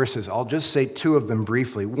these verses. I'll just say two of them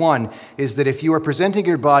briefly. One is that if you are presenting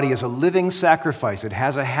your body as a living sacrifice, it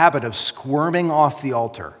has a habit of squirming off the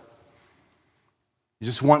altar. It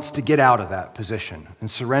just wants to get out of that position, and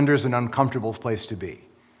surrender is an uncomfortable place to be.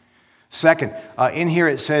 Second, in here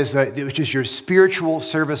it says, which is your spiritual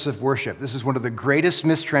service of worship. This is one of the greatest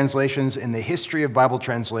mistranslations in the history of Bible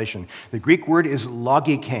translation. The Greek word is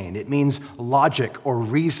logikein. It means logic or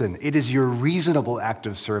reason. It is your reasonable act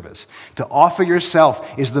of service. To offer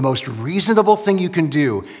yourself is the most reasonable thing you can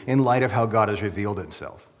do in light of how God has revealed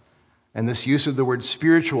himself. And this use of the word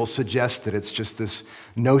spiritual suggests that it's just this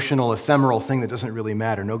notional, ephemeral thing that doesn't really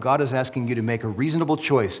matter. No, God is asking you to make a reasonable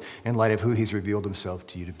choice in light of who he's revealed himself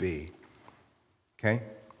to you to be. Okay?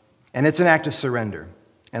 And it's an act of surrender.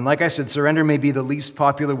 And like I said, surrender may be the least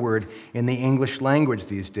popular word in the English language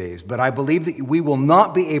these days, but I believe that we will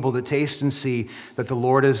not be able to taste and see that the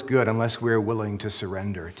Lord is good unless we are willing to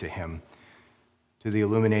surrender to him, to the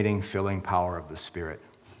illuminating, filling power of the Spirit.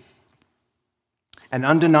 An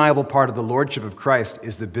undeniable part of the lordship of Christ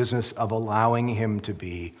is the business of allowing him to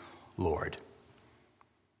be Lord.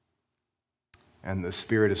 And the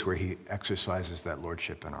Spirit is where he exercises that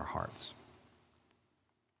lordship in our hearts.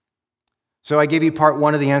 So I gave you part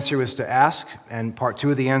one of the answer was to ask, and part two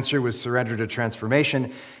of the answer was surrender to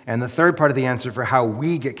transformation, and the third part of the answer for how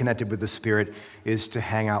we get connected with the Spirit is to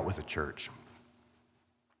hang out with the church.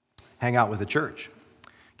 Hang out with the church.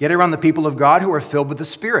 Get around the people of God who are filled with the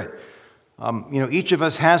Spirit. Each of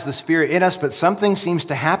us has the Spirit in us, but something seems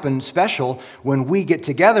to happen special when we get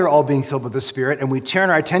together all being filled with the Spirit and we turn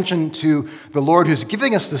our attention to the Lord who's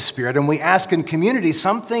giving us the Spirit and we ask in community,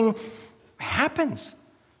 something happens.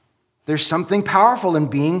 There's something powerful in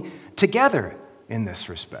being together in this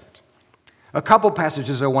respect. A couple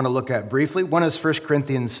passages I want to look at briefly. One is 1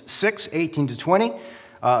 Corinthians 6, 18 to 20.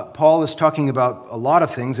 Paul is talking about a lot of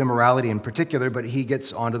things, immorality in particular, but he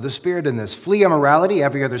gets onto the Spirit in this. "Flee immorality.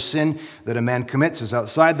 Every other sin that a man commits is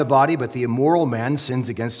outside the body, but the immoral man sins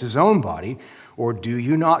against his own body. Or do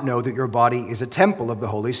you not know that your body is a temple of the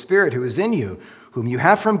Holy Spirit who is in you, whom you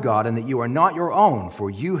have from God, and that you are not your own, for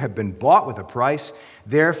you have been bought with a price.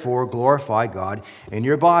 Therefore, glorify God in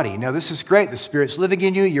your body." Now, this is great. The Spirit's living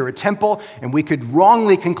in you. You're a temple. And we could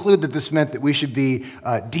wrongly conclude that this meant that we should be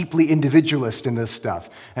deeply individualist in this stuff.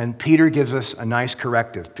 And Peter gives us a nice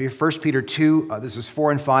corrective. 1 Peter 2, this is 4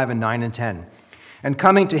 and 5 and 9 and 10. "And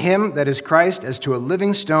coming to him, that is Christ, as to a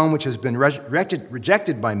living stone which has been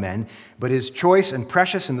rejected by men, but is choice and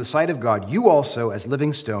precious in the sight of God, you also, as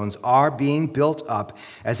living stones, are being built up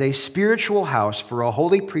as a spiritual house for a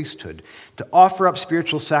holy priesthood, to offer up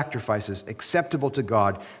spiritual sacrifices acceptable to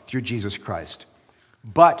God through Jesus Christ.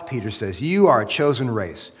 But," Peter says, "you are a chosen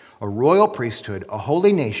race, a royal priesthood, a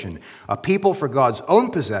holy nation, a people for God's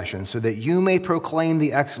own possession, so that you may proclaim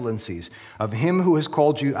the excellencies of him who has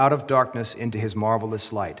called you out of darkness into his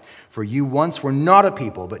marvelous light. For you once were not a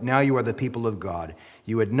people, but now you are the people of God.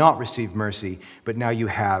 You had not received mercy, but now you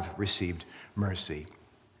have received mercy."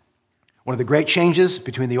 One of the great changes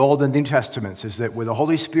between the Old and the New Testaments is that where the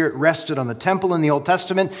Holy Spirit rested on the temple in the Old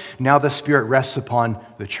Testament, now the Spirit rests upon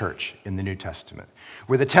the church in the New Testament.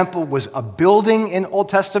 Where the temple was a building in Old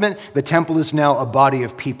Testament, the temple is now a body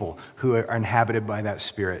of people who are inhabited by that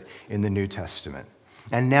Spirit in the New Testament.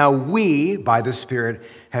 And now we, by the Spirit,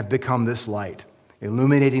 have become this light,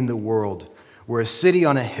 illuminating the world. We're a city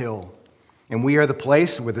on a hill, and we are the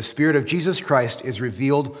place where the Spirit of Jesus Christ is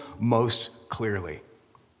revealed most clearly.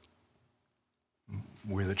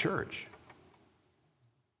 We're the church.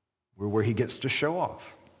 We're where he gets to show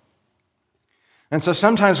off. And so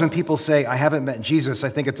sometimes when people say, "I haven't met Jesus," I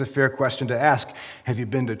think it's a fair question to ask, have you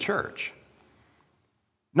been to church?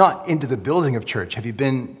 Not into the building of church. Have you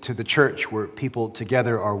been to the church where people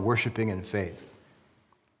together are worshiping in faith?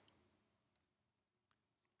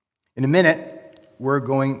 In a minute, we're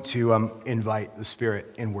going to invite the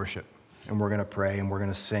Spirit in worship, and we're going to pray, and we're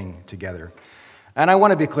going to sing together. And I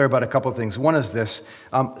want to be clear about a couple of things. One is this.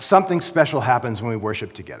 Something special happens when we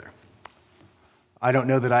worship together. I don't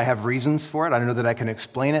know that I have reasons for it. I don't know that I can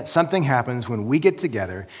explain it. Something happens when we get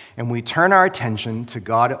together and we turn our attention to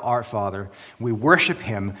God our Father. We worship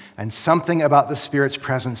him, and something about the Spirit's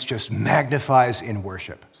presence just magnifies in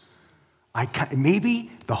worship.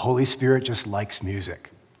 Maybe the Holy Spirit just likes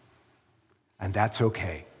music, and that's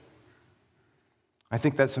okay. I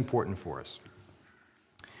think that's important for us.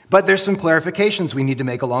 But there's some clarifications we need to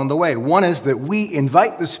make along the way. One is that we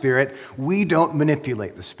invite the Spirit, we don't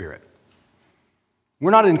manipulate the Spirit.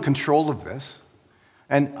 We're not in control of this.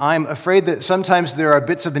 And I'm afraid that sometimes there are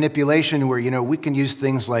bits of manipulation where, we can use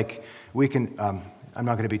things like, I'm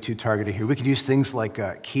not going to be too targeted here, we can use things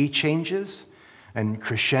like key changes and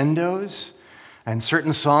crescendos, and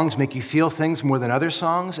certain songs make you feel things more than other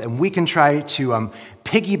songs, and we can try to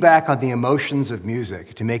piggyback on the emotions of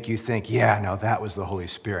music to make you think, yeah, no, that was the Holy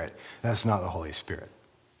Spirit. That's not the Holy Spirit.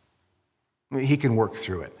 He can work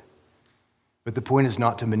through it. But the point is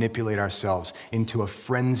not to manipulate ourselves into a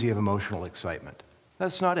frenzy of emotional excitement.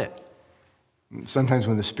 That's not it. Sometimes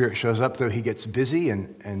when the Spirit shows up, though, he gets busy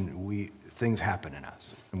and things happen in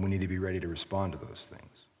us, and we need to be ready to respond to those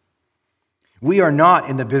things. We are not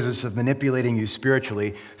in the business of manipulating you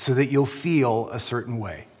spiritually so that you'll feel a certain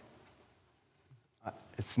way.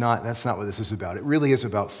 That's not what this is about. It really is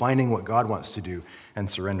about finding what God wants to do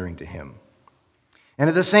and surrendering to him. And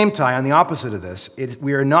at the same time, on the opposite of this,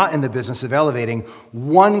 we are not in the business of elevating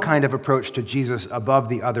one kind of approach to Jesus above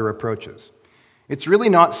the other approaches. It's really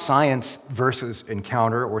not science versus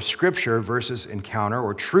encounter, or scripture versus encounter,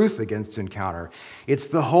 or truth against encounter. It's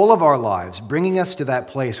the whole of our lives bringing us to that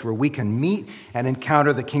place where we can meet and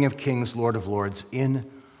encounter the King of Kings, Lord of Lords in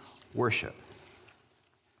worship.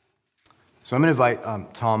 So I'm going to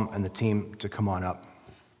invite Tom and the team to come on up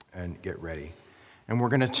and get ready. And we're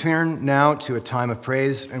going to turn now to a time of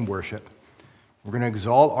praise and worship. We're going to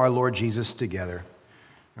exalt our Lord Jesus together.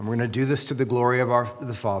 And we're going to do this to the glory of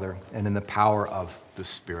the Father and in the power of the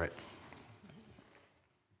Spirit.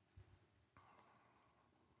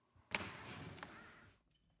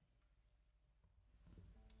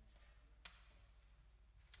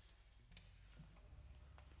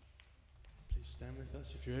 Please stand with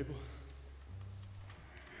us if you're able.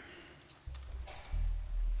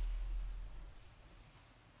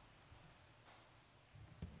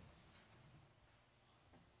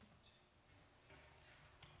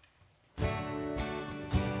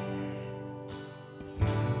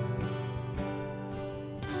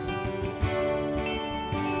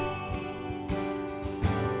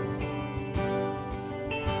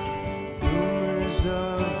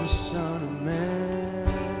 Of the Son of Man,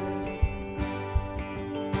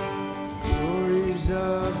 stories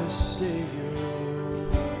of a Savior,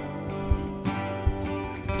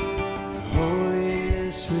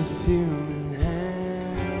 holiness with human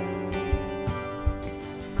hand,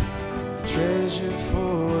 treasure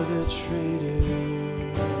for the traitor,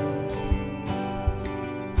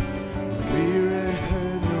 we're at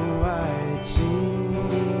heard no eye had seen.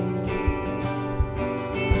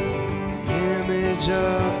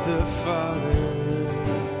 Of the Father,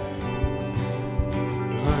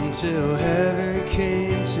 until heaven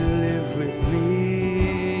came to live with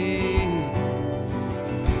me,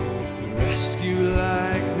 rescue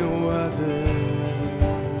like no other.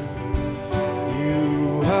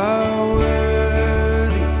 You are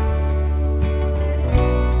worthy,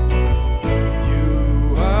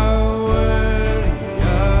 you are worthy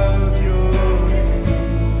of your name,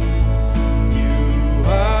 you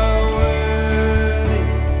are worthy.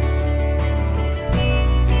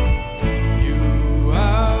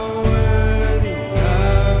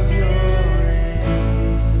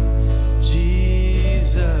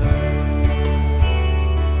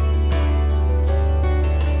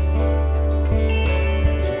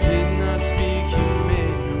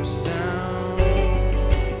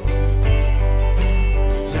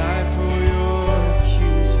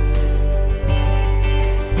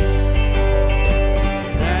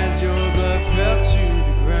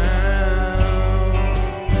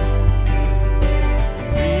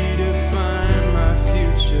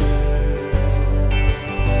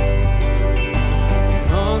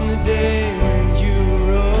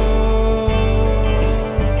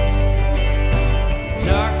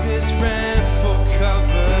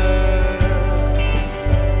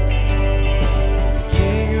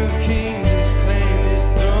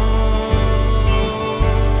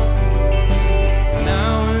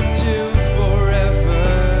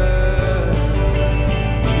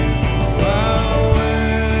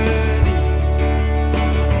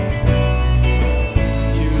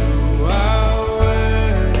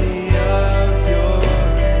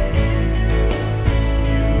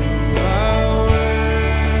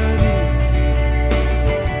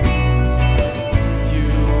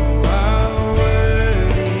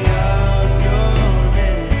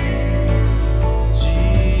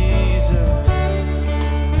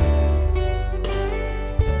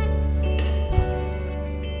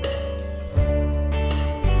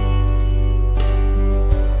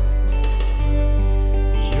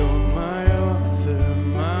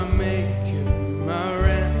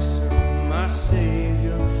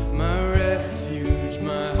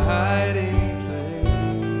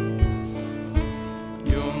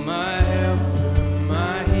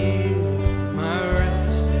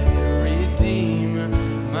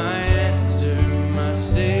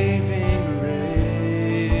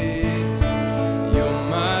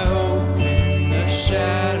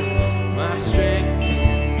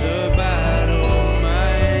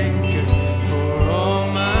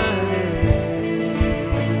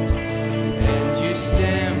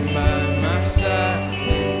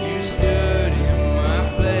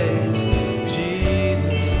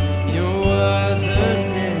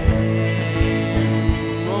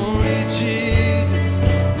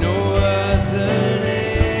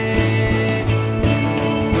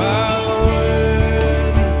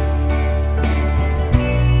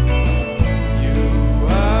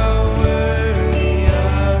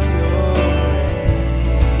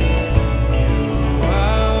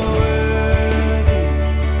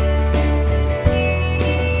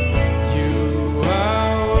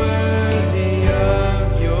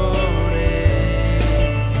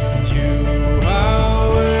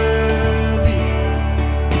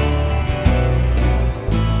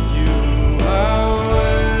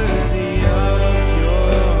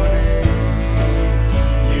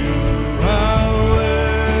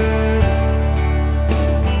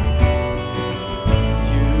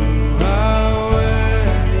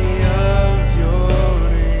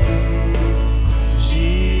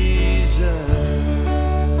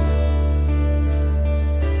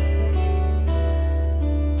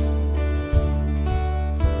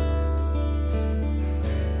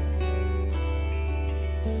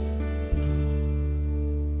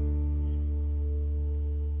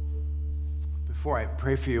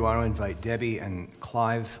 pray for you, I want to invite Debbie and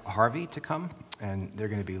Clive Harvey to come, and they're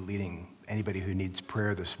going to be leading anybody who needs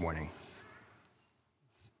prayer this morning.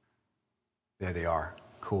 There they are.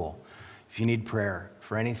 Cool. If you need prayer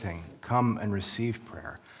for anything, come and receive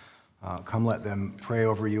prayer. Come let them pray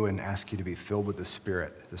over you and ask you to be filled with the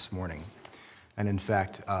Spirit this morning. And in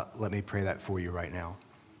fact, let me pray that for you right now.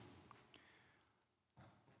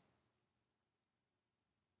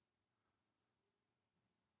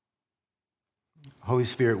 Holy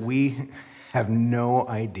Spirit, we have no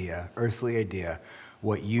idea, earthly idea,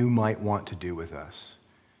 what you might want to do with us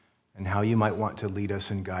and how you might want to lead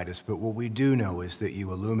us and guide us. But what we do know is that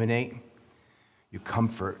you illuminate, you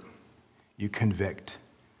comfort, you convict,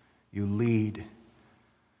 you lead,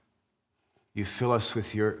 you fill us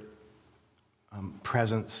with your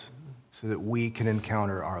presence so that we can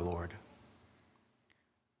encounter our Lord.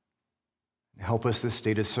 Help us this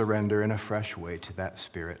day to surrender in a fresh way to that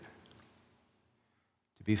Spirit,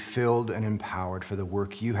 to be filled and empowered for the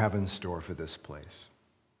work you have in store for this place.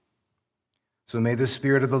 So may the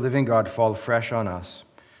Spirit of the living God fall fresh on us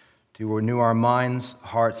to renew our minds,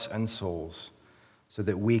 hearts, and souls so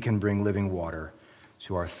that we can bring living water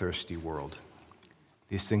to our thirsty world.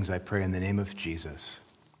 These things I pray in the name of Jesus.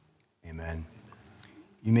 Amen.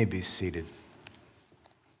 You may be seated.